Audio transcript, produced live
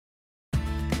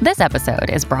This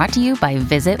episode is brought to you by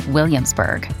Visit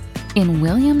Williamsburg. In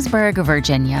Williamsburg,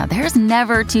 Virginia, there's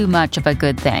never too much of a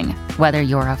good thing. Whether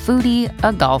you're a foodie,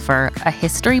 a golfer, a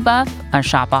history buff, a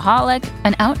shopaholic,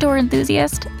 an outdoor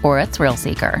enthusiast, or a thrill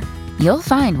seeker, you'll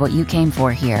find what you came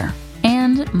for here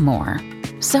and more.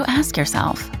 So ask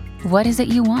yourself, what is it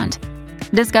you want?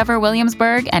 Discover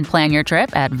Williamsburg and plan your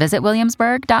trip at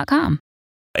visitwilliamsburg.com.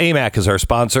 AMAC is our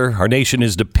sponsor. Our nation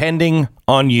is depending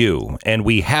on you, and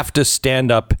we have to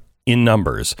stand up in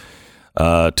numbers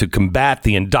to combat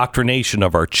the indoctrination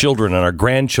of our children and our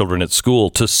grandchildren at school,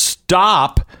 to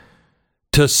stop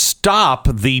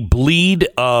the bleed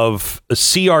of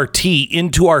CRT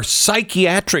into our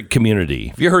psychiatric community.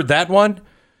 Have you heard that one?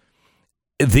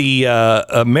 The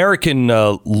American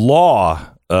Law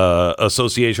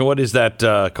Association, what is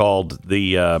that called?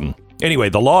 The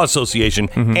Law Association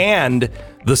and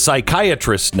the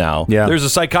psychiatrists now. Yeah. There's a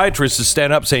psychiatrist to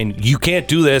stand up saying, you can't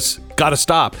do this, gotta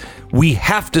stop. We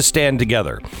have to stand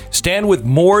together. Stand with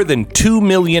more than 2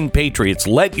 million patriots.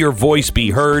 Let your voice be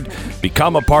heard.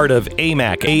 Become a part of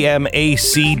AMAC, amac.us/Beck,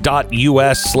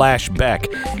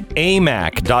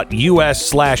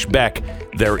 amac.us/Beck.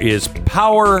 There is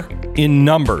power in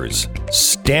numbers.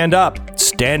 Stand up,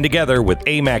 stand together with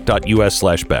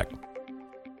amac.us/Beck.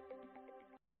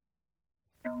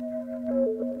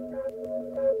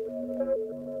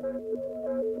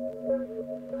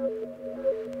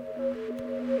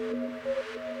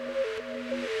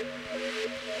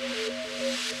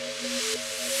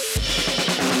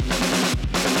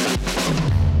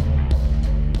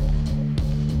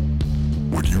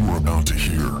 What you are about to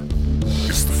hear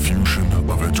is the fusion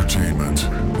of entertainment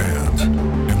and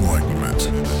enlightenment.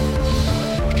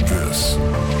 This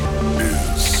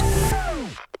is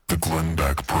the Glenn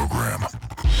Beck Program.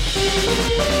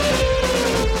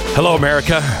 Hello,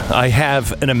 America. I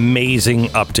have an amazing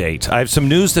update. I have some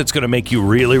news that's going to make you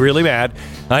really, really mad.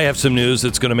 I have some news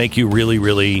that's going to make you really,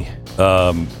 really...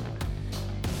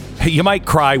 you might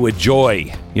cry with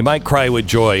joy. You might cry with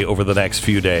joy over the next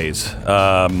few days.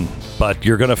 But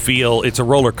you're going to feel it's a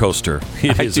roller coaster.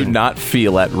 I do not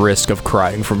feel at risk of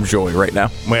crying from joy right now.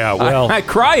 Yeah, well, I'm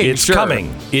crying. It's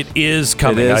coming. It is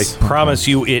coming. It is? I promise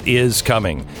you it is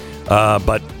coming.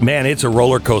 But, man, it's a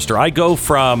roller coaster. I go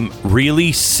from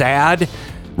really sad and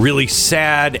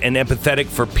empathetic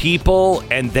for people,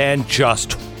 and then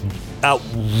just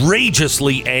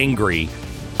outrageously angry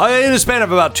in a span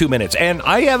of about 2 minutes. And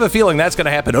I have a feeling that's going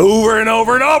to happen over and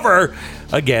over and over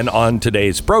again on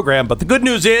today's program. But the good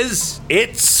news is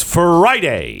it's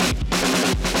Friday.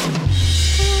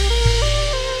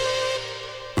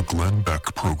 The Glenn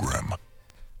Beck Program.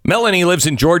 Melanie lives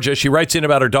in Georgia. She writes in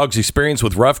about her dog's experience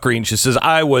with rough greens. She says,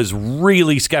 I was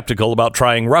really skeptical about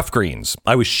trying rough greens.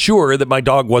 I was sure that my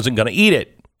dog wasn't going to eat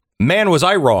it. Man, was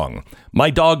I wrong. My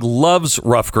dog loves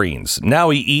rough greens. Now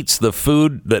he eats the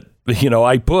food that,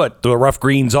 I put the rough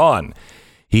greens on.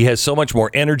 He has so much more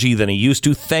energy than he used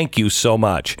to. Thank you so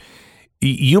much.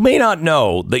 You may not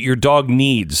know that your dog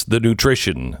needs the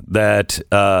nutrition that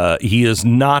he is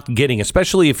not getting,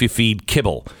 especially if you feed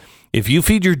kibble. If you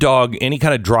feed your dog any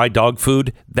kind of dry dog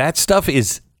food, that stuff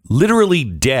is literally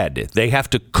dead. They have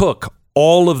to cook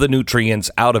all of the nutrients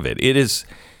out of it. It is...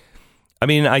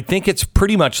 I think it's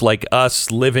pretty much like us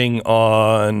living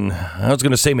on, I was going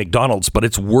to say McDonald's, but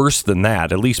it's worse than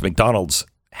that. At least McDonald's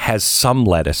has some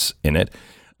lettuce in it,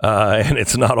 and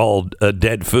it's not all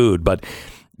dead food. But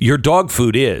your dog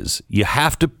food is. You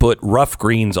have to put rough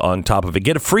greens on top of it.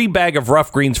 Get a free bag of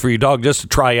rough greens for your dog just to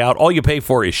try out. All you pay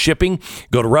for is shipping.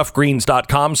 Go to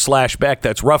roughgreens.com/Beck.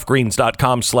 That's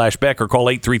roughgreens.com/Beck, or call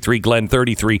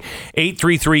 833-GLEN-33,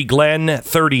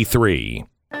 833-GLEN-33.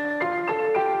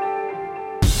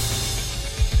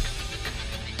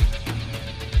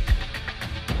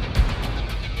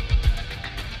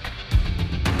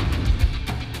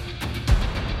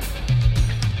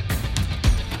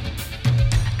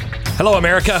 Hello,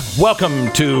 America.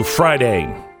 Welcome to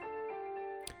Friday.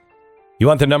 You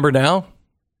want the number now?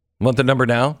 Want the number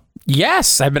now?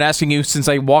 Yes, I've been asking you since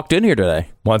I walked in here today.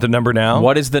 Want the number now?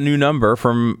 What is the new number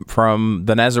from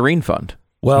the Nazarene Fund?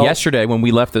 Well, yesterday when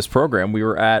we left this program, we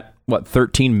were at,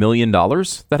 $13 million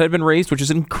that had been raised, which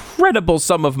is an incredible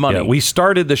sum of money. Yeah, we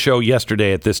started the show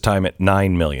yesterday at this time at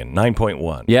 9 million,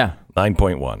 9.1. Yeah.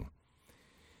 9.1.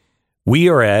 We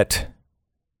are at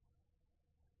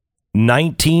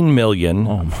 19 million.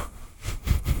 Oh.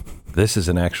 This is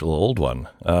an actual old one.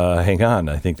 Hang on.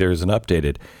 I think there's an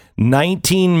updated.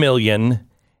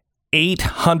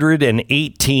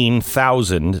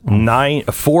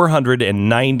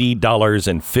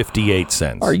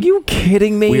 19,818,490.58. Are you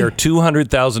kidding me? We are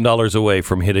 $200,000 away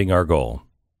from hitting our goal.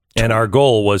 And our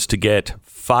goal was to get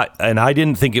and I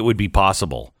didn't think it would be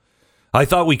possible. I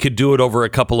thought we could do it over a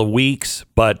couple of weeks,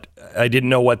 but I didn't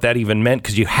know what that even meant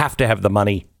because you have to have the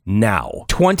money now.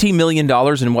 $20 million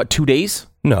in what, 2 days?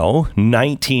 No,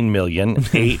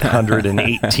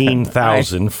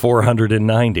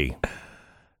 19,818,490.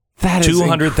 That is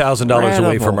 $200,000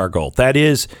 away from our goal. That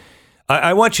is,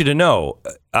 I want you to know,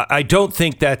 I don't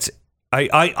think that's,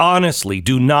 I honestly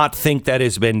do not think that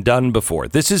has been done before.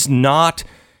 This is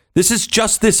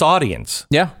just this audience.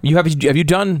 Yeah. Have you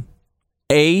done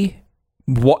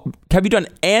have you done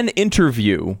an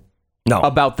interview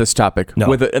about this topic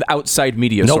with an outside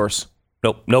media source?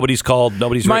 Nope. Nobody's called.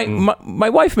 Nobody's written. My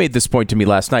wife made this point to me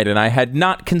last night, and I had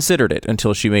not considered it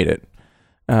until she made it.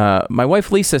 My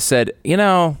wife, Lisa, said,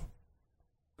 I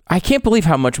can't believe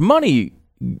how much money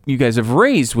you guys have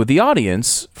raised with the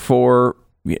audience for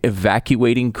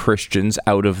evacuating Christians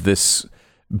out of this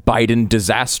Biden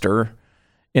disaster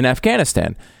in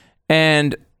Afghanistan.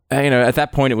 And, at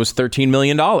that point, it was $13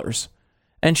 million.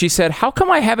 And she said, how come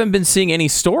I haven't been seeing any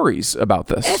stories about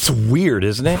this? That's weird,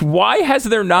 isn't it? Why has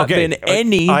there not been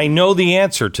any... I know the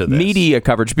answer to this. ...media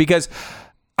coverage? Because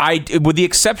with the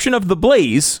exception of The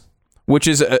Blaze, which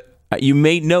is, you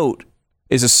may note,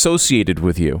 is associated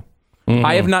with you,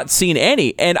 I have not seen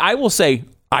any. And I will say,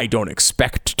 I don't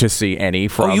expect to see any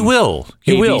from you will.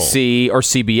 ABC or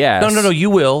CBS. No, you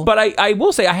will. But I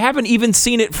will say, I haven't even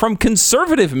seen it from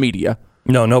conservative media.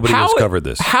 No, nobody has covered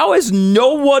this. How has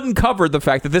no one covered the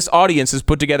fact that this audience has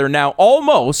put together now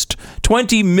almost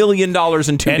 $20 million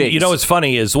in 2 days? And what's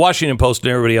funny is the Washington Post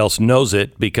and everybody else knows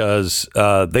it because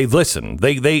they listen.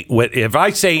 They if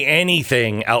I say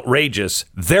anything outrageous,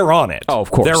 they're on it. Oh, of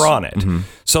course. They're on it. Mm-hmm.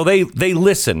 So they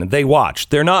listen, they watch.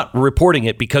 They're not reporting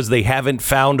it because they haven't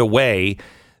found a way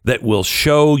that will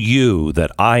show you that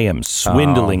I am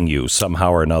swindling you somehow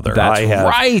or another. That's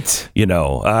right.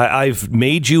 I've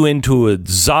made you into a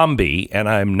zombie, and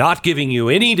I'm not giving you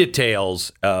any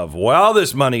details of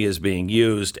this money is being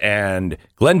used, and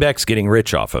Glenn Beck's getting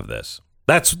rich off of this.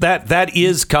 That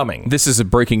is coming. This is a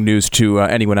breaking news to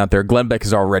anyone out there. Glenn Beck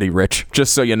is already rich,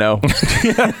 just so you know.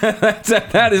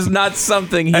 That is not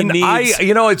something he needs.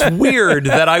 It's weird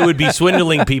that I would be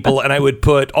swindling people and I would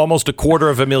put almost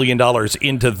 $250,000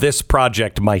 into this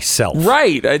project myself.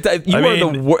 Right.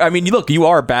 Look, you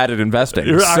are bad at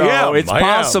investing. So it's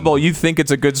possible you think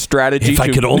it's a good strategy. If I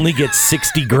could only get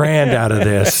 $60,000 out of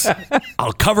this,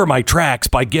 I'll cover my tracks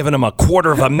by giving them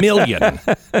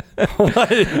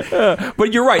 $250,000.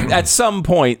 But you're right. At some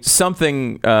point,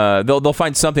 something they'll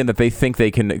find something that they think they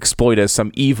can exploit as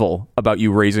some evil about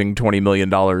you raising $20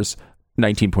 million,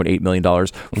 $19.8 million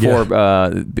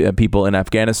for people in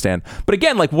Afghanistan. But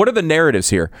again, what are the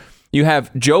narratives here? You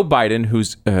have Joe Biden,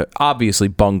 who's obviously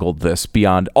bungled this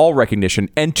beyond all recognition,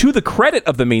 and to the credit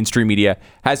of the mainstream media,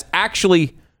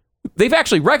 they've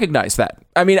actually recognized that.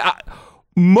 I mean,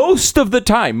 most of the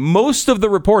time, most of the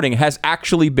reporting has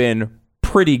actually been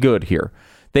pretty good here.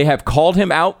 They have called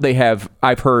him out.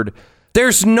 I've heard...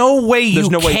 There's no way you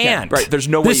can't. Right, there's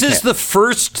no way This is the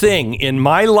first thing in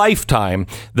my lifetime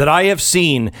that I have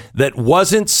seen that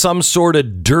wasn't some sort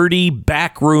of dirty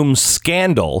backroom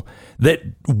scandal that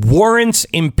warrants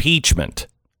impeachment.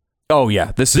 Oh,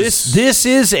 yeah. This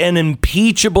is an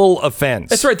impeachable offense.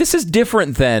 That's right. This is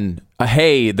different than,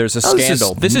 hey, there's a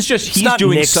scandal. This is just he's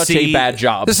doing Nixon. Such a bad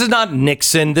job. This is not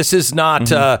Nixon. This is not,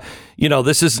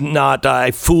 this is not,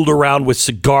 I fooled around with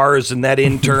cigars and that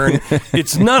intern.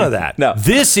 It's none of that. No.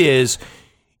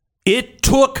 It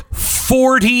took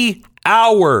 40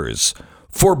 hours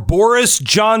for Boris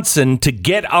Johnson to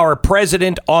get our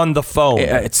president on the phone.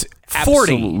 It's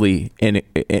 40. Absolutely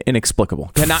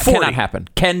inexplicable. Cannot happen.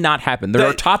 Cannot happen. They're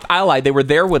our top ally. They were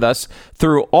there with us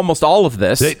through almost all of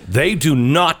this. They do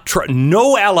not trust.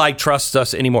 No ally trusts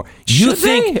us anymore. You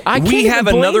think we have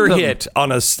another hit on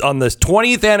the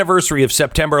 20th anniversary of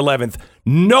September 11th?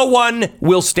 No one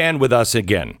will stand with us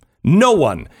again. No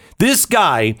one. This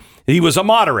guy, he was a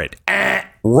moderate.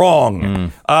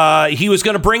 Wrong. He was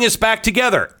going to bring us back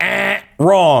together.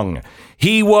 Wrong.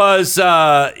 He was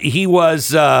gonna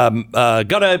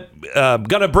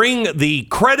bring the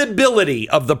credibility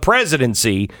of the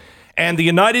presidency and the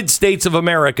United States of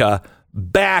America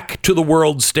back to the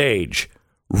world stage.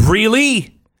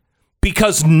 Really?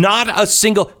 Because not a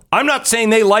single... I'm not saying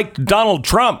they liked Donald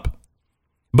Trump,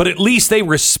 but at least they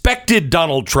respected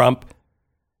Donald Trump.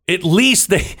 At least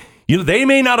they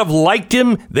may not have liked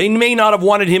him. They may not have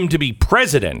wanted him to be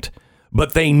president,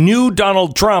 but they knew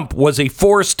Donald Trump was a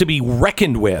force to be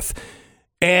reckoned with,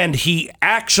 and he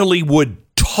actually would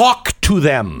talk to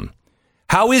them.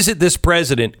 How is it this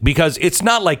president? Because it's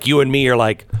not like you and me are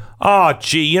like, oh,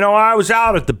 gee, I was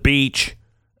out at the beach.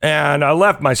 and I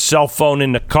left my cell phone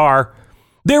in the car.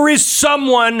 There is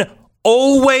someone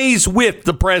always with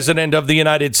the president of the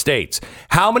United States.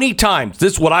 How many times,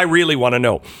 this is what I really want to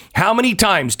know, how many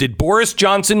times did Boris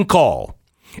Johnson call?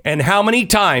 And how many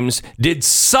times did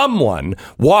someone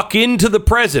walk into the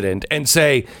president and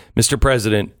say, Mr.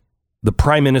 President, the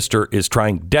prime minister is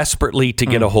trying desperately to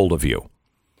get a hold of you?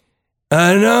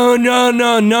 No,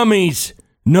 nummies.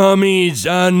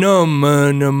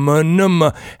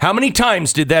 How many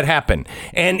times did that happen?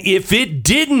 And if it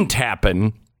didn't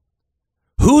happen,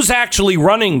 who's actually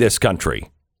running this country?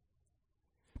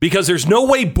 Because there's no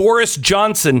way Boris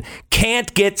Johnson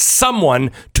can't get someone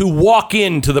to walk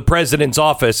into the president's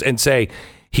office and say,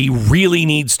 he really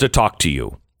needs to talk to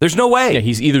you. There's no way. Yeah,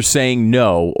 he's either saying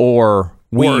no or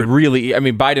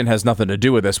Biden has nothing to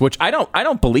do with this, which I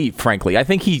don't believe, frankly. I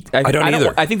think I don't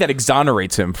either. I think that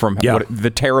exonerates him from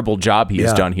the terrible job he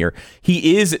has done here.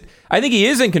 I think he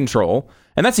is in control,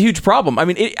 and that's a huge problem. I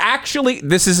mean,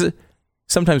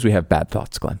 sometimes we have bad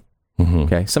thoughts, Glenn. Mm-hmm.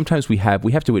 Okay. Sometimes we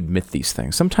have to admit these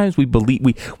things. Sometimes we believe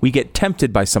we get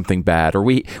tempted by something bad, or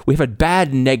we have a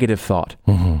bad negative thought.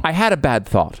 Mm-hmm. I had a bad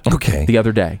thought. The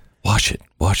other day. Wash it.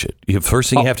 The first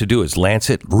thing you have to do is lance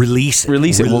it, release it.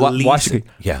 Well, wash it.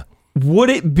 Yeah. Would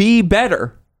it be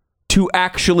better to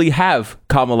actually have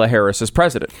Kamala Harris as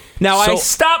president? Now, I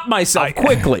stopped myself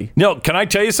quickly. No, can I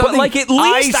tell you something? But at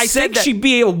least I think she'd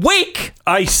be awake.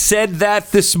 I said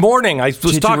that this morning. I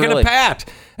was talking to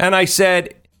Pat, and I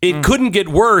said, it couldn't get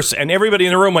worse, and everybody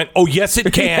in the room went, oh, yes,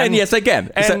 it can. And yes, I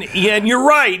can. And you're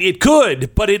right, it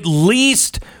could, but at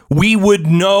least we would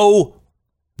know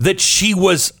that she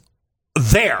was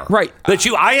there. Right.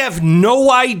 I have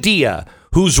no idea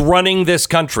who's running this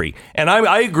country. And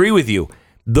I agree with you.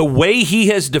 The way he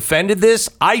has defended this,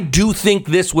 I do think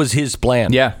this was his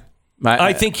plan. Yeah.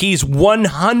 I think he's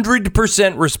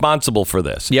 100% responsible for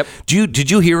this. Yep.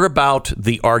 Did you hear about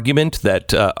the argument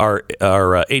that our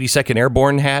 82nd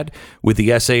Airborne had with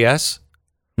the SAS?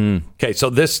 Okay, so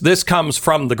this comes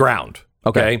from the ground.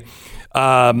 Okay.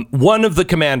 One of the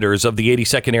commanders of the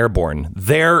 82nd Airborne,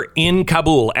 there in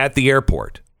Kabul at the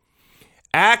airport,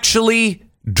 actually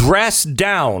dressed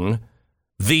down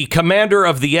the commander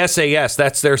of the SAS.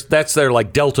 That's their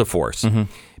like Delta Force,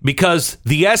 because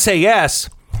the SAS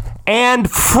and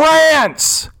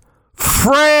France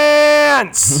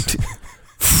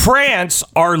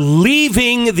are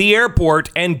leaving the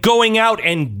airport and going out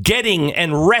and getting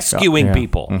and rescuing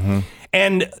people. Mm-hmm.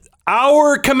 And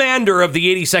our commander of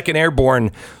the 82nd Airborne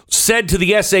said to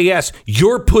the SAS,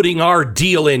 you're putting our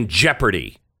deal in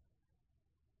jeopardy.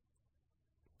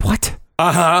 What?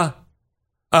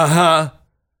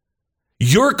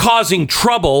 You're causing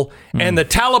trouble, and the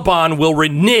Taliban will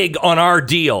renege on our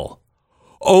deal.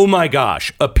 Oh my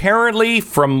gosh. Apparently,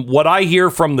 from what I hear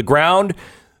from the ground,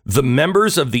 the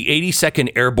members of the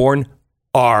 82nd Airborne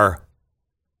are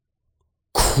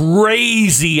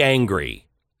crazy angry.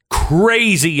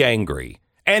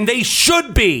 And they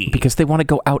should be. Because they want to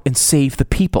go out and save the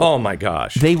people. Oh my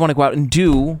gosh. They want to go out and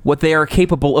do what they are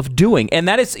capable of doing. And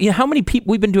that is, how many people,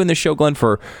 we've been doing this show, Glenn,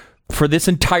 for this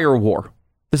entire war.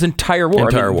 This entire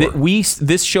war.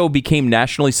 This show became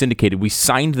nationally syndicated. We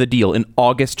signed the deal in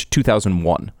August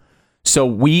 2001. So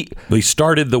we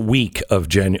started the week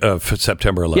of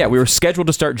September 11th. Yeah, we were scheduled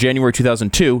to start January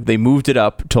 2002. They moved it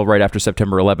up till right after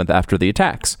September 11th, after the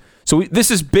attacks. So this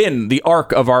has been the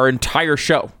arc of our entire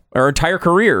show, our entire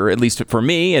career, at least for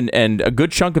me, and a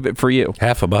good chunk of it for you.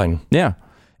 Half of mine. Yeah.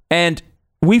 And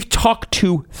we've talked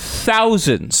to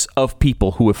thousands of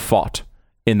people who have fought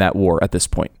in that war at this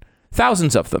point.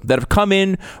 Thousands of them that have come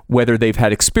in, whether they've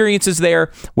had experiences there,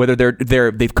 whether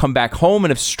they've come back home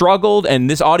and have struggled, and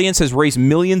this audience has raised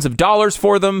millions of dollars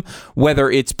for them, whether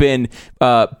it's been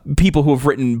people who have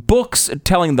written books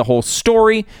telling the whole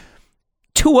story,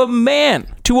 to a man,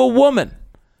 to a woman.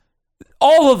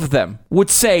 All of them would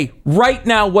say right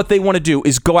now what they want to do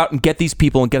is go out and get these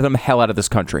people and get them the hell out of this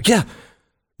country. Yeah.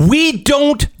 We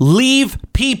don't leave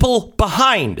people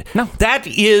behind. No. That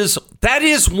is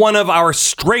one of our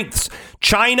strengths.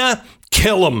 China,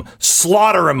 kill them,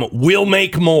 slaughter them, we'll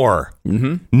make more.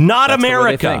 Mm-hmm. Not That's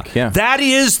America. Yeah. That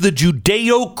is the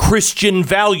Judeo-Christian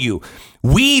value.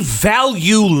 We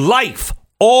value life,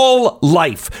 all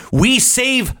life. We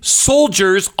save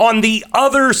soldiers on the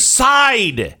other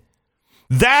side.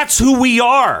 That's who we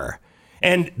are.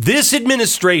 And this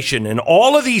administration and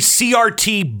all of these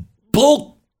CRT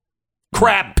bull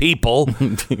crap people,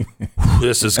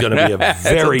 this is going to be a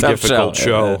very difficult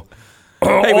show.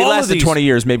 Hey, we lasted 20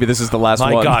 years. Maybe this is the last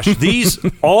one. My gosh,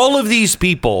 all of these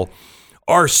people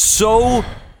are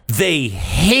they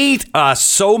hate us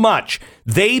so much.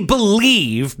 They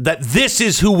believe that this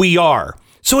is who we are.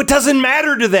 So it doesn't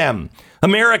matter to them.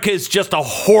 America is just a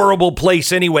horrible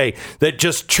place anyway that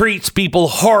just treats people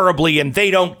horribly and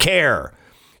they don't care.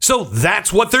 So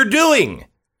that's what they're doing.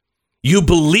 You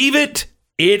believe it?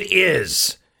 It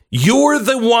is. You're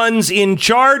the ones in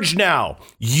charge now.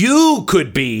 You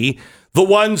could be the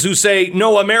ones who say,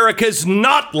 no, America's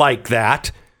not like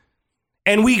that.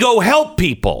 And we go help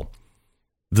people.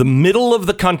 The middle of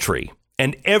the country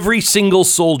and every single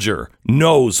soldier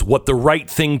knows what the right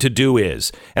thing to do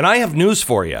is. And I have news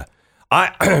for you.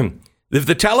 If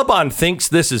the Taliban thinks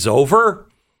this is over,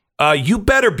 you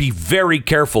better be very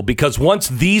careful, because once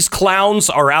these clowns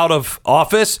are out of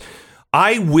office,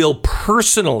 I will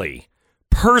personally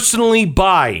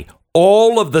buy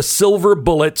all of the silver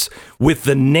bullets with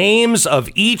the names of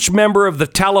each member of the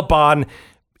Taliban.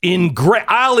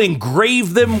 I'll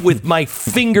engrave them with my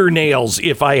fingernails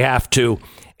if I have to.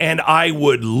 And I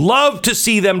would love to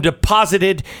see them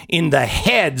deposited in the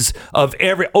heads of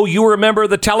every... Oh, you remember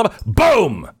the Taliban?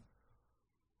 Boom!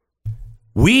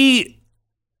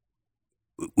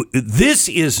 This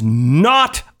is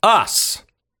not us.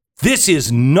 This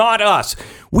is not us.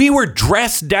 We were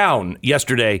dressed down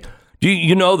yesterday.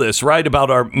 You know this, right? About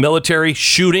our military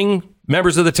shooting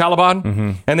members of the Taliban?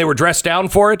 Mm-hmm. And they were dressed down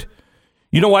for it?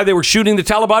 You know why they were shooting the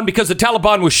Taliban? Because the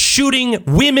Taliban was shooting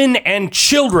women and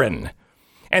children.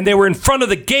 And they were in front of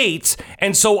the gates.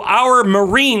 And so our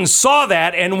Marines saw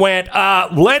that and went,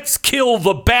 let's kill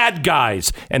the bad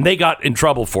guys. And they got in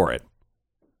trouble for it.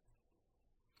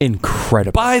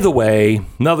 Incredible. By the way,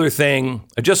 another thing,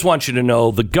 I just want you to know,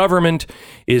 the government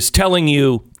is telling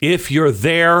you, if you're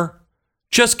there,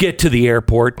 just get to the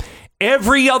airport.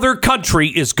 Every other country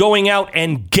is going out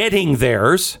and getting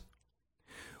theirs.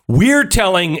 We're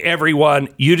telling everyone,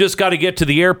 you just got to get to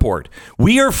the airport.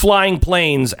 We are flying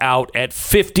planes out at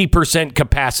 50%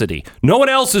 capacity. No one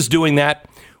else is doing that.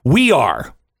 We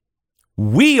are.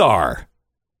 We are.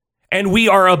 And we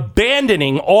are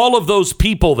abandoning all of those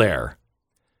people there.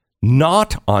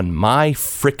 Not on my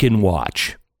frickin'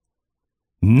 watch.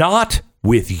 Not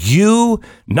with you,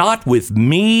 not with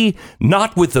me,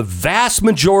 not with the vast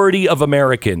majority of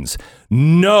Americans.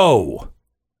 No.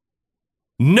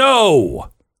 No.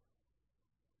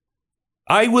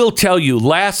 I will tell you,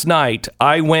 last night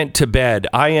I went to bed.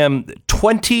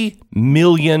 $20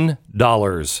 million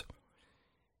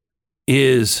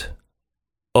is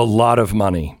a lot of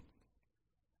money.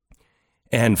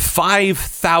 And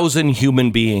 5,000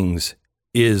 human beings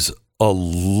is a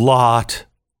lot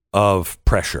of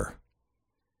pressure.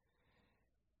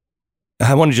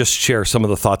 I want to just share some of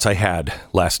the thoughts I had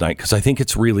last night because I think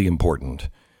it's really important.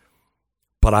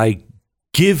 But I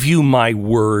give you my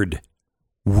word,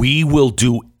 we will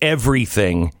do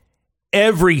everything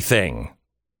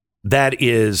that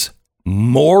is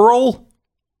moral.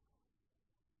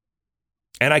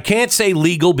 And I can't say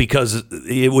legal because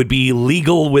it would be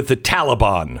legal with the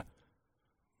Taliban.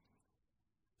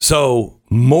 So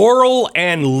moral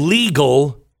and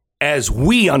legal as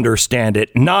we understand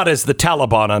it, not as the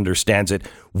Taliban understands it.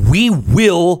 We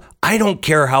will, I don't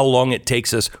care how long it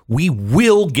takes us, we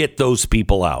will get those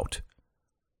people out.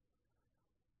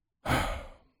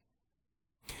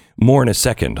 More in a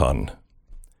second on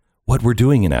what we're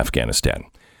doing in Afghanistan.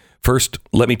 First,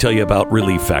 let me tell you about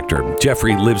Relief Factor.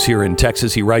 Jeffrey lives here in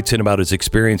Texas. He writes in about his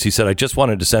experience. He said, I just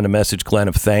wanted to send a message, Glenn,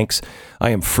 of thanks.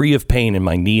 I am free of pain in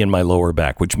my knee and my lower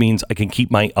back, which means I can keep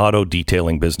my auto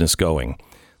detailing business going.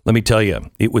 Let me tell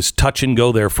you, it was touch and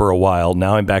go there for a while.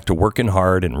 Now I'm back to working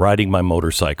hard and riding my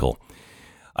motorcycle.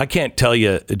 I can't tell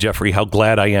you, Jeffrey, how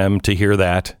glad I am to hear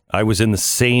that. I was in the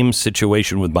same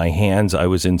situation with my hands. I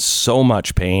was in so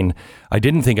much pain. I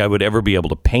didn't think I would ever be able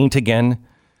to paint again.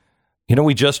 You know,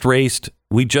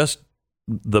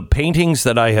 the paintings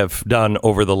that I have done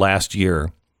over the last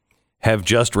year have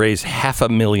just raised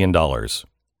 $500,000.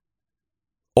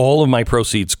 All of my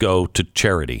proceeds go to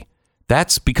charity.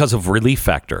 That's because of Relief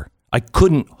Factor. I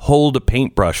couldn't hold a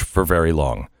paintbrush for very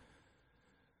long.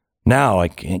 Now I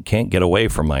can't get away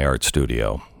from my art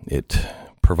studio. It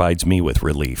provides me with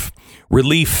relief.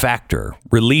 Relief Factor.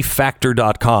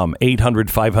 ReliefFactor.com.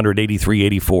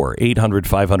 800-500-8384.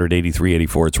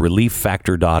 800-500-8384. It's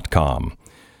ReliefFactor.com.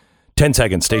 10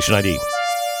 seconds. Station ID.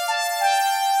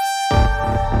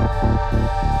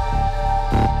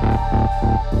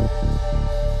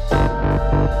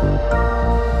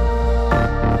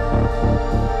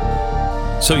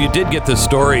 So you did get the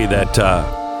story that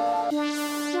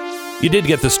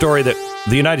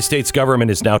the United States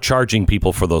government is now charging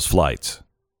people for those flights.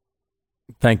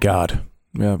 Thank God.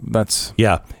 Yeah,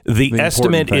 the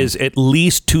estimate is at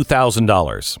least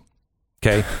 $2,000.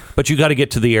 Okay, but you got to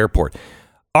get to the airport.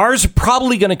 Ours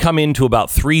probably going to come into about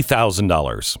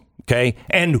 $3,000. Okay.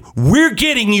 And we're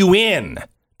getting you in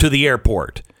to the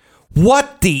airport.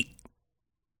 What the...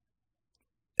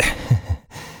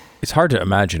 It's hard to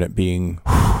imagine it being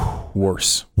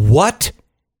worse. What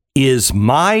is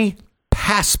my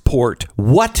passport?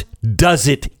 What does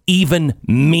it even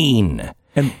mean?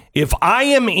 And if I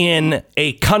am in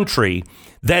a country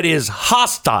that is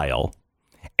hostile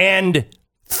and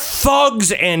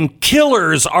thugs and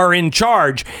killers are in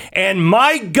charge and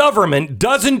my government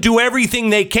doesn't do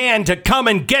everything they can to come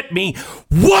and get me,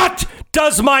 what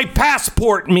does my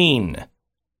passport mean?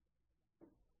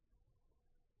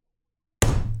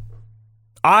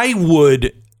 I've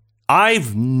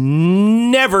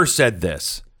never said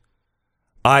this.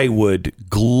 I would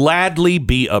gladly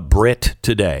be a Brit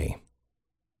today.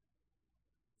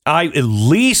 At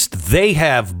least they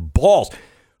have balls.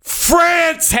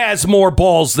 France has more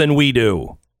balls than we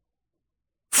do.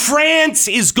 France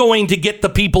is going to get the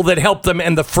people that help them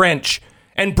and the French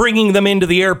and bringing them into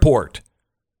the airport.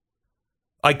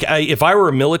 If I were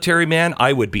a military man,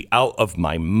 I would be out of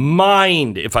my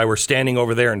mind if I were standing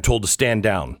over there and told to stand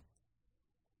down.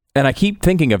 And I keep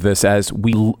thinking of this as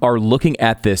we are looking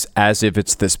at this as if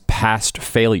it's this past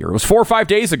failure. It was 4 or 5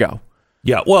 days ago.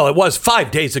 Yeah, well, it was 5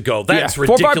 days ago. That's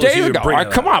ridiculous. 4 or 5 days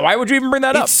ago. Come on, why would you even bring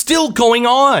that up? It's still going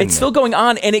on. It's still going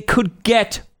on, and it could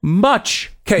get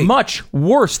much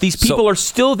worse. These people are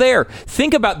still there.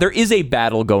 Think about, there is a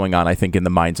battle going on, I think, in the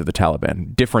minds of the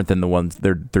Taliban, different than the ones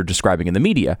they're describing in the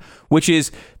media, which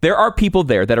is there are people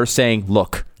there that are saying,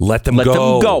 look, let them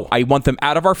go. I want them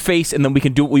out of our face, and then we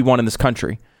can do what we want in this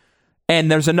country. And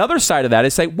there's another side of that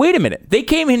is say, wait a minute, they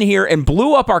came in here and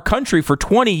blew up our country for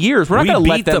 20 years. We're not going to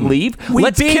let them leave.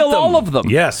 Let's kill all of them.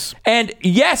 Yes. And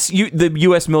yes, the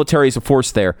U.S. military is a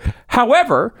force there.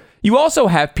 However, you also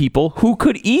have people who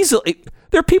could easily...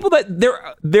 There are people that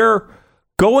they're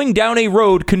going down a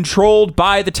road controlled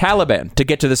by the Taliban to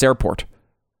get to this airport.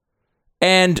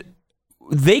 And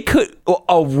they could,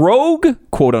 a rogue,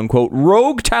 quote unquote,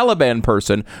 rogue Taliban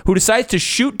person who decides to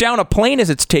shoot down a plane as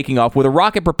it's taking off with a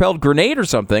rocket propelled grenade or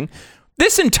something,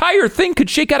 this entire thing could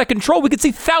shake out of control. We could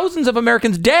see thousands of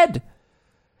Americans dead.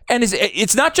 And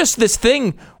it's not just this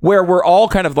thing where we're all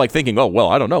kind of like thinking, oh, well,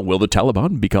 I don't know. Will the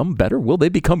Taliban become better? Will they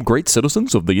become great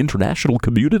citizens of the international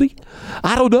community?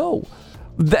 I don't know.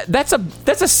 That's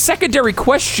a secondary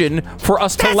question for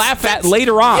us to laugh at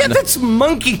later on. Yeah, that's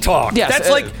monkey talk. Yes, that's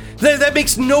that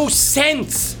makes no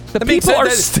sense. The people are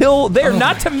still there,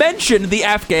 not to mention the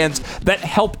Afghans that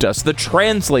helped us, the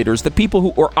translators, the people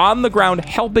who were on the ground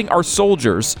helping our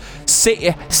soldiers,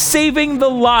 saving the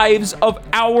lives of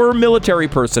our military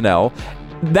personnel.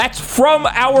 That's from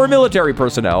our military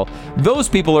personnel. Those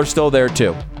people are still there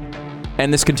too.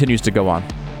 And this continues to go on.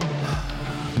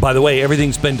 By the way,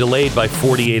 everything's been delayed by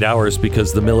 48 hours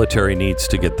because the military needs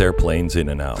to get their planes in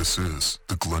and out. This is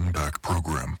the Glenn Beck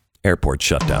program. Airport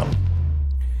shut down.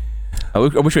 I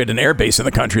wish we had an air base in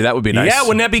the country. That would be nice. Yeah,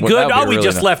 wouldn't that be good? We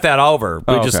just left that over.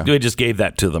 We just gave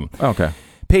that to them. Okay.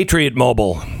 Patriot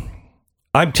Mobile.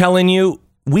 I'm telling you,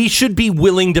 we should be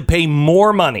willing to pay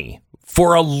more money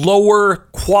for a lower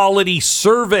quality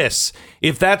service,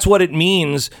 if that's what it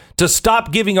means, to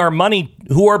stop giving our money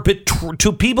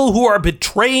to people who are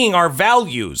betraying our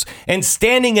values and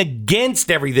standing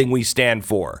against everything we stand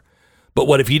for. But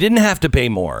what if you didn't have to pay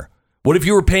more? What if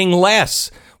you were paying less?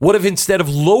 What if instead of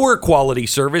lower quality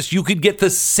service, you could get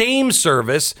the same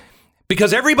service?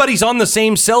 Because everybody's on the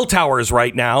same cell towers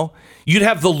right now. You'd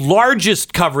have the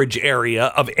largest coverage area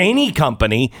of any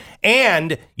company,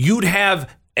 and you'd have,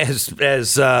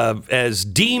 as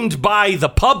deemed by the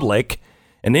public,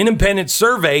 an independent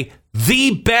survey,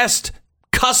 the best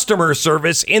customer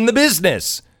service in the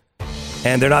business.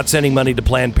 And they're not sending money to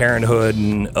Planned Parenthood,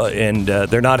 and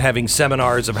they're not having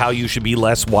seminars of how you should be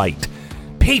less white.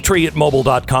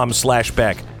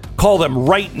 PatriotMobile.com/Beck. Call them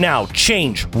right now.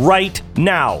 Change right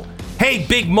now. Hey,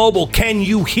 Big Mobile, can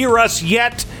you hear us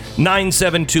yet?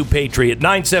 972-PATRIOT.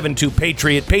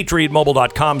 972-PATRIOT.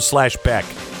 PatriotMobile.com/Beck.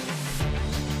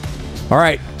 All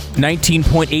right.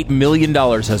 $19.8 million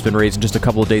has been raised in just a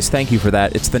couple of days. Thank you for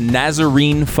that. It's the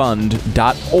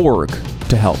NazareneFund.org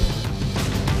to help.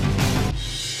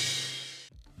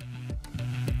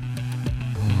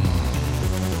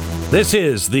 This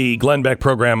is the Glenn Beck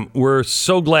program. We're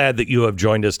so glad that you have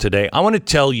joined us today. I want to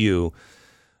tell you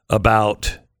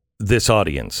about this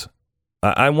audience.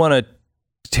 I want to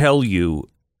tell you,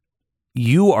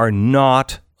 you are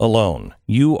not alone.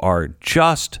 You are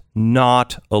just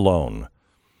not alone.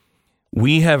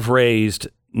 We have raised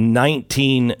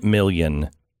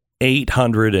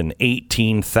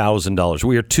 $19,818,000.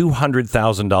 We are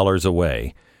 $200,000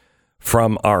 away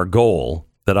from our goal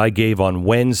that I gave on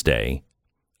Wednesday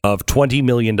of $20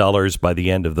 million by the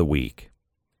end of the week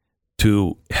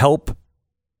to help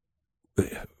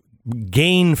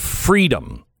gain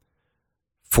freedom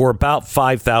for about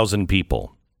 5,000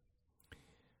 people.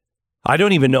 I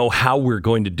don't even know how we're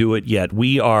going to do it yet.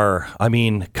 Our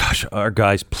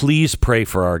guys, please pray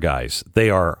for our guys.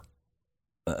 They are,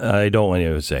 I don't want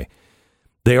to say,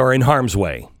 they are in harm's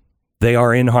way. They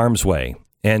are in harm's way,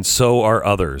 and so are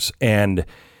others. And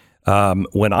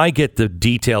when I get the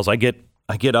details, I get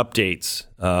updates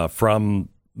from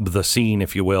the scene,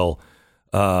 if you will,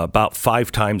 about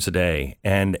 5 times a day.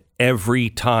 And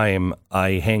every time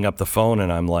I hang up the phone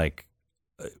and I'm like,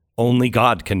 only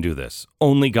God can do this.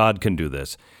 Only God can do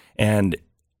this. And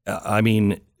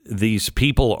these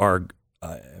people are,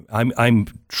 I'm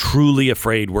truly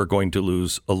afraid we're going to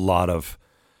lose a lot of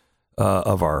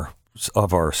our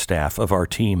staff, of our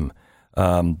team,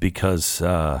 because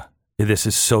this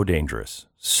is so dangerous,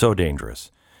 so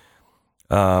dangerous.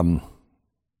 But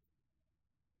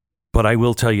I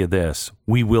will tell you this,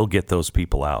 we will get those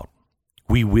people out.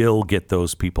 We will get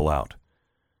those people out.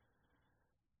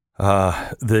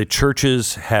 The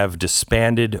churches have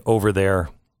disbanded over there.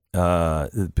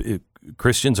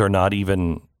 Christians are not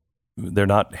even, they're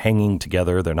not hanging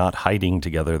together. They're not hiding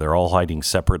together. They're all hiding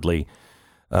separately.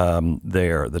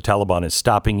 The Taliban is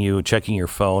stopping you, checking your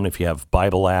phone if you have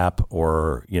Bible app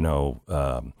or,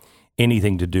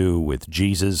 anything to do with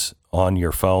Jesus on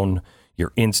your phone.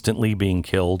 You're instantly being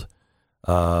killed.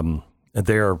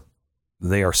 They are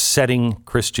setting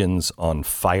Christians on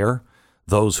fire.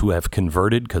 Those who have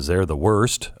converted, because they're the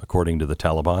worst, according to the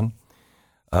Taliban.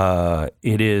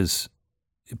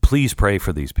 Please pray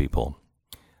for these people.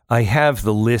 I have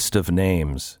the list of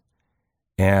names,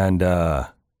 and I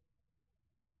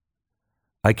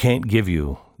can't give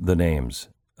you the names.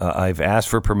 I've asked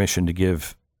for permission to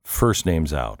give first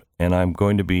names out, and I'm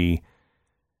going to be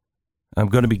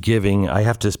giving, I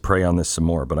have to pray on this some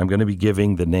more, but I'm going to be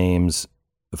giving the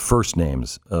first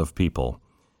names of people.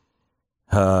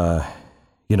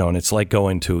 And it's like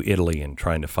going to Italy and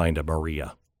trying to find a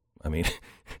Maria. I mean,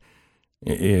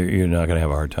 you're not going to have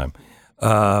a hard time.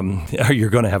 You're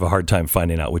going to have a hard time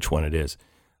finding out which one it is.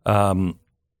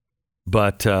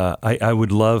 But I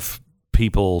would love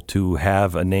people to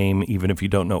have a name, even if you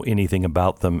don't know anything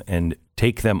about them, and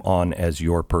take them on as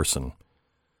your person.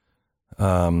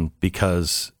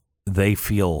 Because they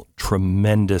feel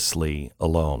tremendously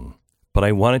alone. But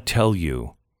I want to tell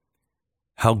you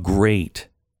how great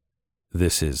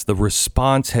this is. The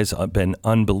response has been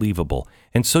unbelievable.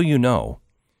 And so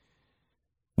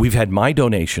we've had my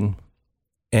donation,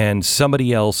 and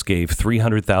somebody else gave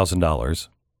 $300,000.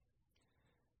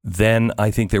 Then I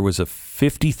think there was a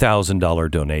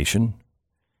 $50,000 donation.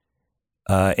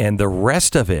 And the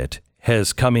rest of it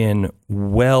has come in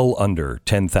well under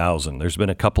 $10,000. There's been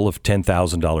a couple of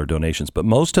 $10,000 donations, but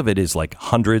most of it is like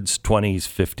hundreds, 20s,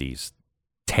 50s,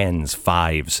 10s,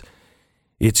 5s.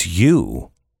 It's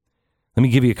you. Let me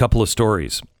give you a couple of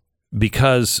stories.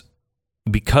 Because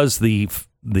the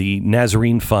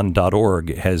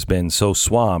NazareneFund.org has been so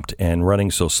swamped and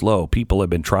running so slow, people have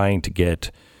been trying to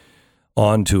get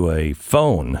onto a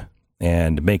phone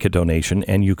and make a donation,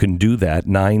 and you can do that,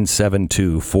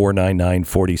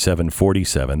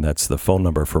 972-499-4747. That's the phone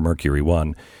number for Mercury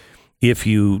One. If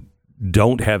you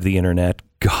don't have the internet,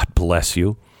 God bless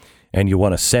you, and you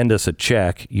want to send us a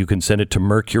check, you can send it to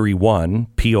Mercury One,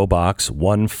 P.O. Box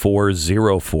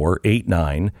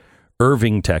 140489,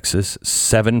 Irving, Texas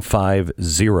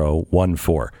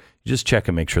 75014. Just check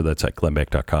and make sure that's at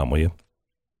glennbeck.com, will you?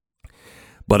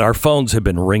 But our phones have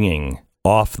been ringing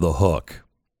off the hook.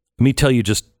 Let me tell you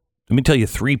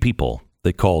 3 people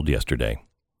that called yesterday.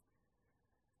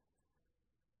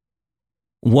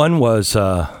 One was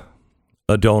a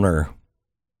donor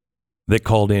that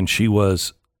called in. She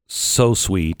was so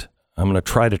sweet. I'm going to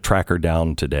try to track her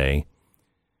down today.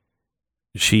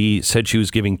 She said she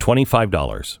was giving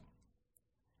 $25.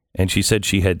 And she said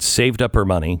she had saved up her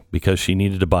money because she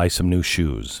needed to buy some new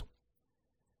shoes.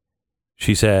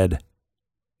 She said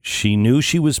she knew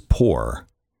she was poor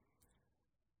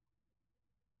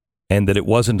and that it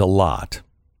wasn't a lot.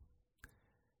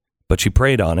 But she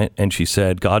prayed on it, and she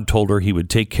said God told her he would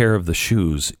take care of the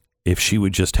shoes if she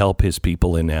would just help his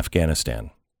people in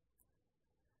Afghanistan.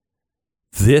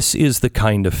 This is the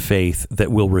kind of faith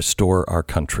that will restore our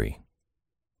country.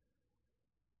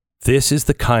 This is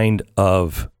the kind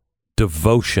of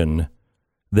devotion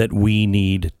that we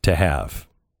need to have.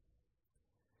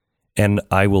 And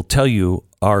I will tell you,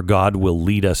 our God will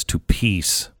lead us to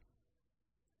peace.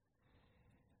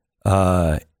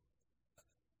 I'm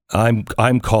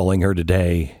calling her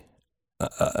today.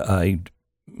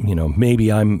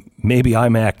 maybe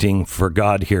I'm acting for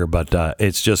God here, but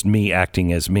it's just me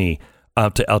acting as me.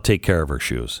 I'll take care of her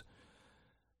shoes.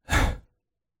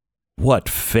 What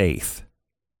faith.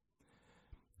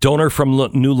 Donor from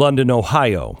New London,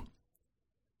 Ohio.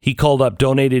 He called up,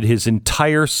 donated his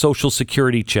entire Social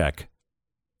Security check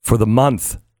for the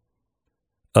month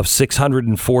of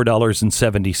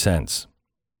 $604.70.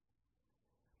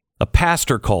 A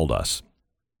pastor called us,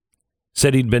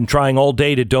 said he'd been trying all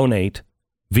day to donate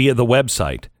via the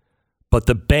website, but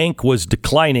the bank was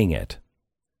declining it.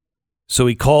 So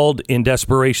he called in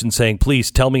desperation saying, please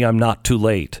tell me I'm not too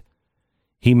late.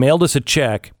 He mailed us a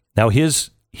check. Now his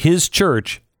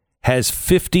church has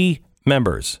 50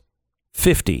 members.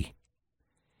 50.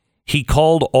 He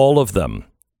called all of them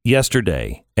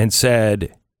yesterday and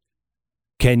said,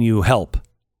 can you help?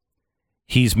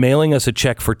 He's mailing us a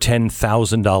check for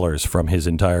 $10,000 from his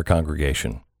entire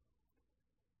congregation.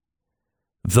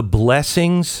 The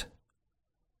blessings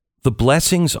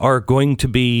are going to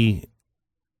be,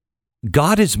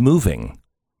 God is moving.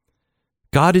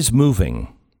 God is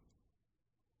moving.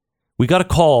 We got a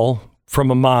call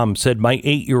from a mom, said my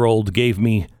 8-year-old gave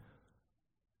me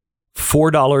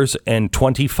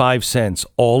 $4.25,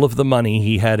 all of the money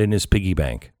he had in his piggy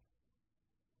bank.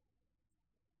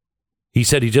 He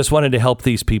said he just wanted to help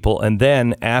these people. And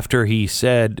then after he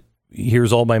said,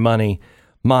 here's all my money,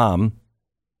 Mom,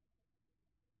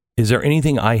 is there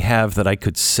anything I have that I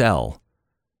could sell?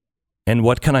 And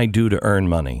what can I do to earn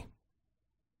money?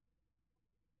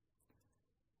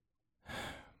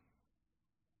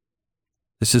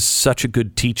 This is such a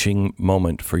good teaching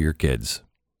moment for your kids.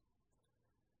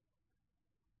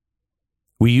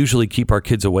 We usually keep our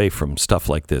kids away from stuff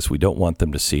like this. We don't want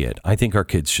them to see it. I think our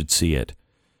kids should see it.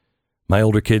 My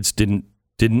older kids didn't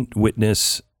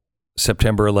witness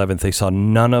September 11th. They saw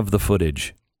none of the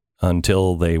footage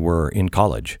until they were in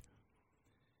college.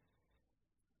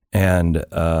 And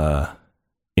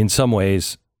in some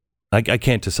ways, I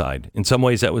can't decide. In some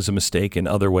ways, that was a mistake. In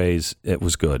other ways, it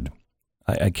was good.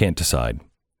 I can't decide.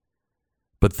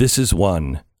 But this is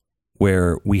one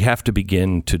where we have to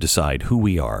begin to decide who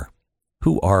we are.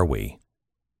 Who are we?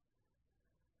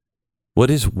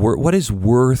 What is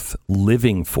worth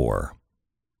living for?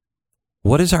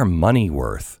 What is our money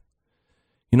worth?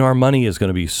 Our money is going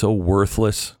to be so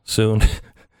worthless soon.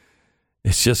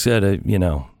 It's just that,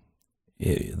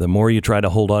 the more you try to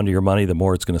hold on to your money, the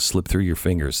more it's going to slip through your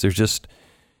fingers. There's just,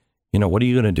 what are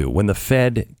you going to do? When the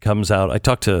Fed comes out, I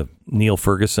talked to Neil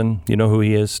Ferguson. You know who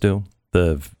he is, Stu?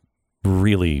 The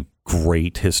really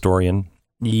great historian.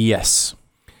 Yes.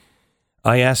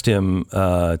 I asked him,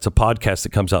 it's a podcast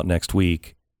that comes out next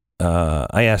week.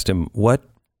 I asked him,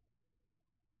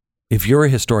 if you're a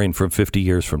historian from 50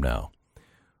 years from now,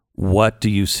 what do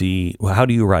you see? How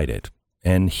do you write it?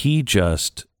 And it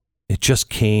just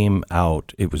came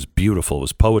out. It was beautiful. It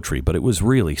was poetry, but it was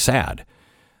really sad.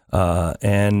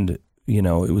 And,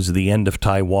 it was the end of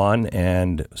Taiwan.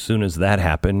 And as soon as that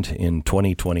happened in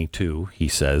 2022, he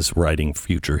says, writing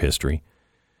future history,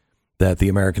 that the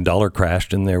American dollar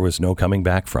crashed and there was no coming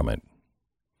back from it.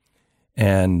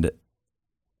 And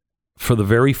for the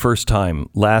very first time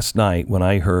last night, when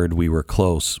I heard we were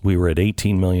close, we were at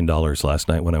 $18 million last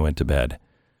night when I went to bed.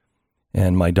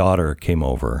 And my daughter came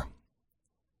over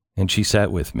and she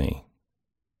sat with me.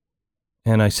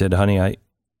 And I said, honey,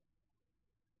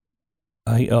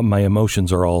 my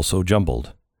emotions are all so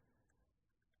jumbled.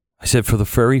 I said, for the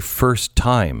very first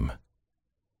time,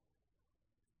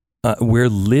 we're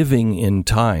living in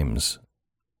times.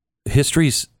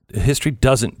 History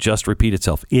doesn't just repeat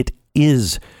itself. It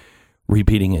is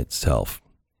repeating itself.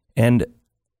 And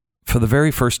for the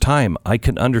very first time, I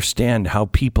can understand how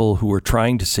people who were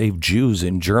trying to save Jews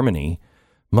in Germany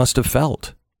must have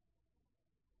felt.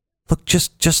 Look,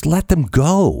 just let them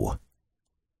go.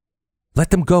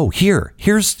 Let them go.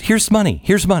 Here's money.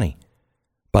 Here's money.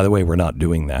 By the way, we're not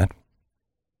doing that.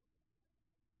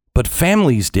 But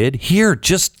families did. Here,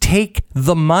 just take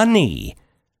the money.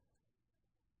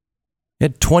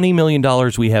 At $20 million,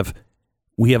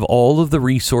 we have all of the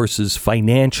resources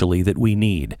financially that we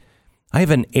need. I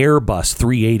have an Airbus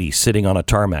 380 sitting on a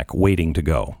tarmac waiting to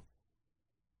go.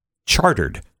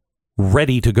 Chartered,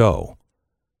 ready to go.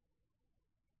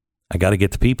 I got to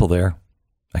get the people there.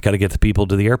 I got to get the people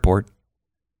to the airport.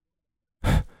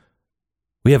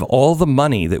 We have all the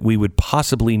money that we would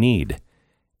possibly need.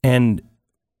 And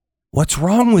what's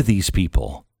wrong with these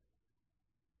people?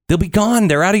 They'll be gone.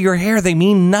 They're out of your hair. They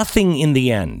mean nothing in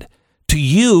the end. To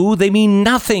you, they mean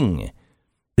nothing.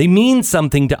 They mean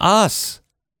something to us.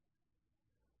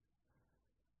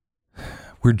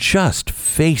 We're just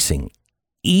facing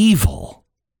evil.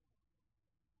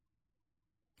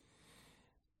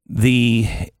 The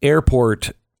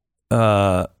airport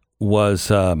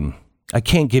was... I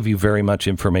can't give you very much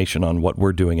information on what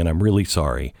we're doing, and I'm really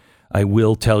sorry. I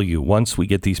will tell you, once we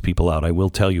get these people out, I will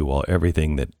tell you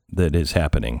everything that is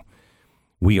happening.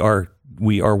 We are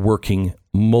working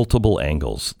multiple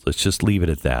angles. Let's just leave it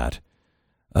at that.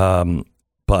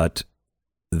 But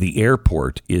the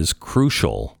airport is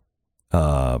crucial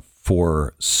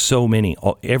for so many.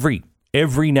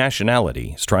 Every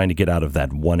nationality is trying to get out of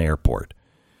that one airport.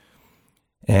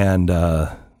 And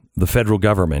the federal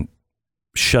government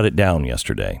shut it down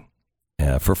yesterday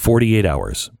for 48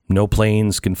 hours. No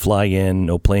planes can fly in,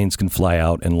 no planes can fly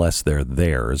out unless they're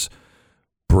theirs.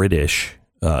 British,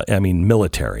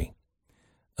 military.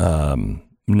 No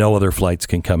other flights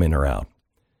can come in or out.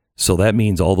 So that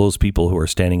means all those people who are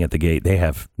standing at the gate, they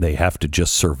have to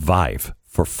just survive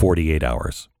for 48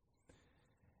 hours.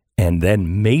 And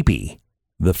then maybe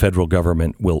the federal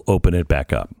government will open it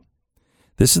back up.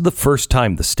 This is the first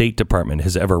time the State Department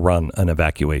has ever run an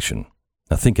evacuation.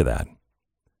 Now think of that.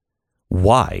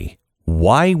 Why?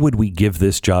 Why would we give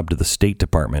this job to the State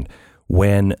Department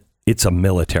when it's a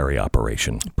military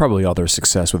operation? Probably all their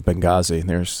success with Benghazi.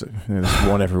 There's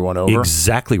won everyone over.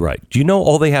 Exactly right. Do you know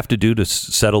all they have to do to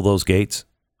settle those gates?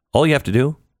 All you have to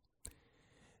do?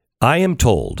 I am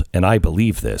told, and I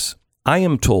believe this, I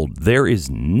am told there is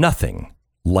nothing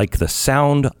like the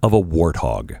sound of a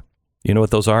warthog. You know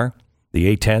what those are? The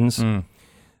A-10s?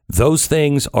 Those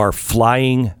things are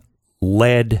flying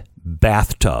lead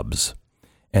bathtubs,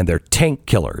 and they're tank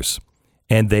killers,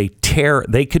 and they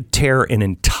could tear an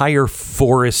entire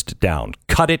forest down,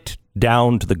 cut it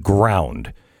down to the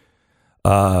ground,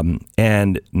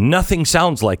 and nothing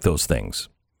sounds like those things.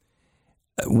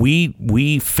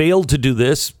 We failed to do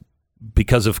this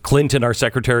because of Clinton, our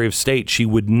Secretary of State. She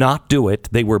would not do it.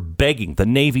 They were begging. The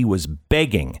Navy was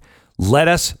begging. Let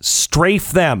us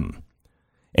strafe them.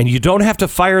 And you don't have to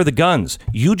fire the guns.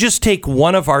 You just take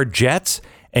one of our jets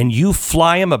and you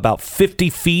fly them about 50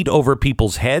 feet over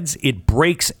people's heads. It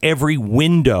breaks every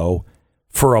window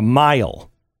for a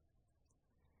mile.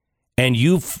 And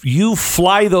you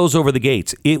fly those over the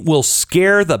gates. It will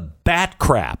scare the bat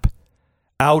crap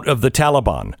out of the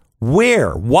Taliban.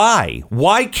 Where? Why?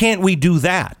 Why can't we do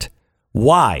that?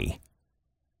 Why?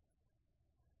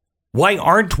 Why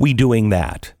aren't we doing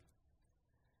that?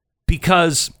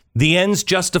 Because the ends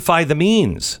justify the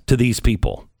means to these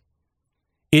people.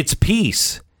 It's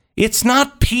peace. It's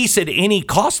not peace at any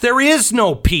cost. There is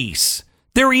no peace.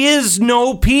 There is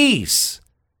no peace.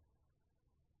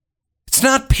 It's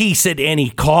not peace at any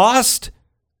cost.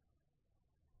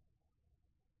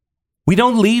 We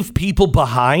don't leave people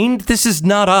behind. This is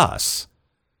not us.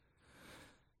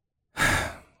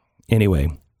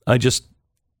 Anyway, I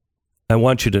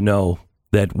want you to know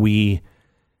that we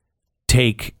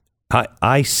take...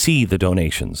 I see the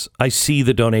donations. I see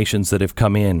the donations that have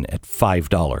come in at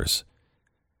 $5.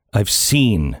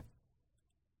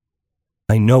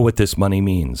 I know what this money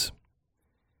means.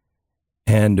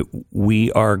 And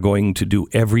we are going to do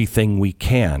everything we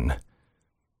can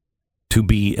to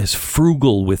be as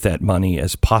frugal with that money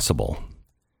as possible.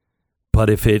 But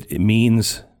if it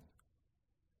means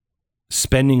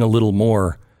spending a little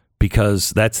more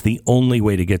because that's the only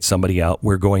way to get somebody out,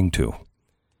 we're going to.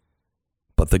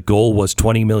 But the goal was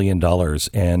 $20 million,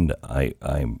 and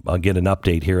I'll get an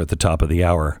update here at the top of the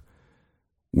hour.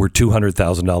 We're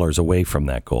 $200,000 away from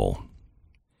that goal.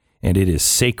 And it is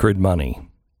sacred money.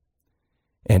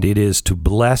 And it is to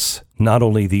bless not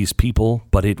only these people,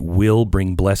 but it will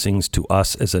bring blessings to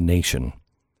us as a nation.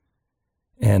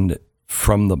 And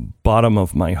from the bottom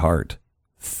of my heart,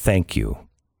 thank you.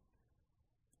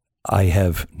 I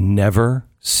have never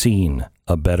seen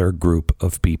a better group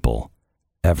of people,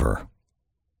 ever.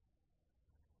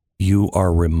 You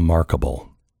are remarkable,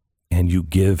 and you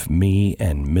give me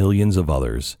and millions of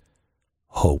others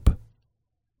hope.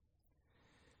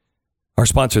 Our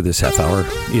sponsor this half hour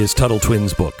is Tuttle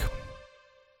Twins book.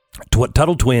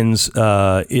 Tuttle Twins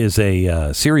is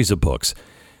a series of books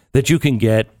that you can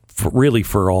get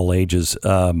for all ages.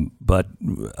 But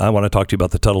I want to talk to you about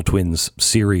the Tuttle Twins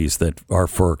series that are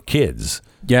for kids.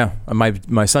 Yeah,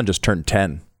 my son just turned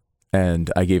 10,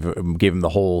 and I gave him the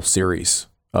whole series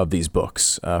of these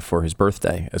books for his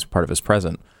birthday as part of his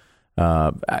present.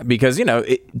 Because,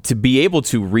 to be able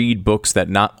to read books that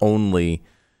not only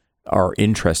are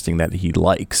interesting that he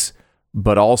likes,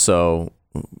 but also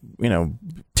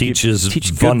teaches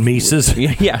teach von Mises.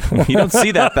 Yeah, you don't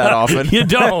see that often. You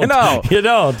don't. No, you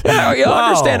don't. You'll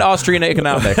understand Austrian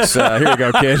economics. Here you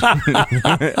go, kid.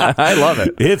 I love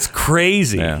it. It's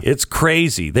crazy. Yeah. It's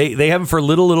crazy. They have them for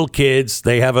little kids.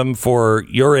 They have them for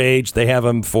your age. They have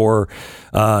them for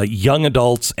young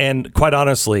adults. And quite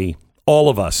honestly, all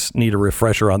of us need a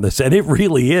refresher on this. And it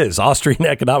really is Austrian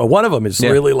economics. One of them is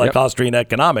really like Austrian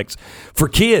economics for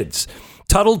kids.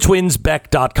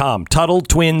 TuttleTwinsBeck.com.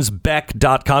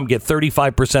 TuttleTwinsBeck.com. Get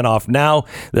 35% off now.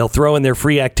 They'll throw in their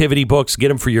free activity books. Get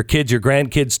them for your kids, your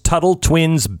grandkids.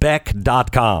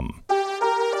 TuttleTwinsBeck.com.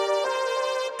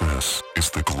 This is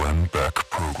the Glenn Beck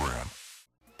Program.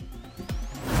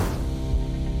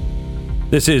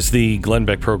 This is the Glenn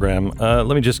Beck Program. Let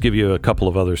me just give you a couple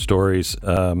of other stories.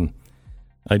 I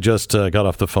just got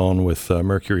off the phone with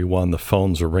Mercury One. The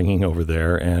phones are ringing over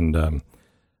there, and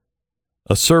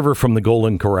a server from the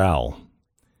Golden Corral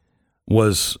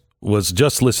was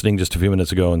just listening just a few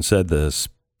minutes ago and said the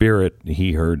spirit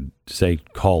he heard say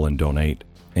call and donate,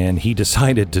 and he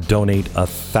decided to donate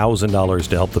 $1,000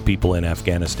 to help the people in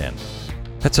Afghanistan.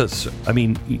 That's a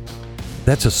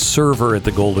server at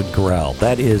the Golden Corral.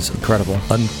 That is incredible.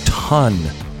 A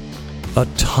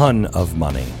ton of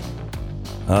money.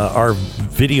 Our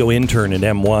video intern at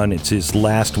M1, it's his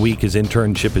last week. His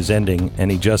internship is ending,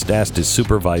 and he just asked his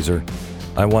supervisor,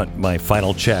 I want my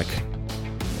final check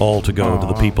all to go to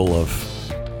the people of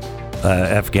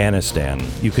Afghanistan.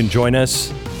 You can join us,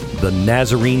 the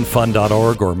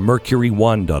NazareneFund.org or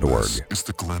Mercury1.org. This is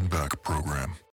the Glenn Beck Program.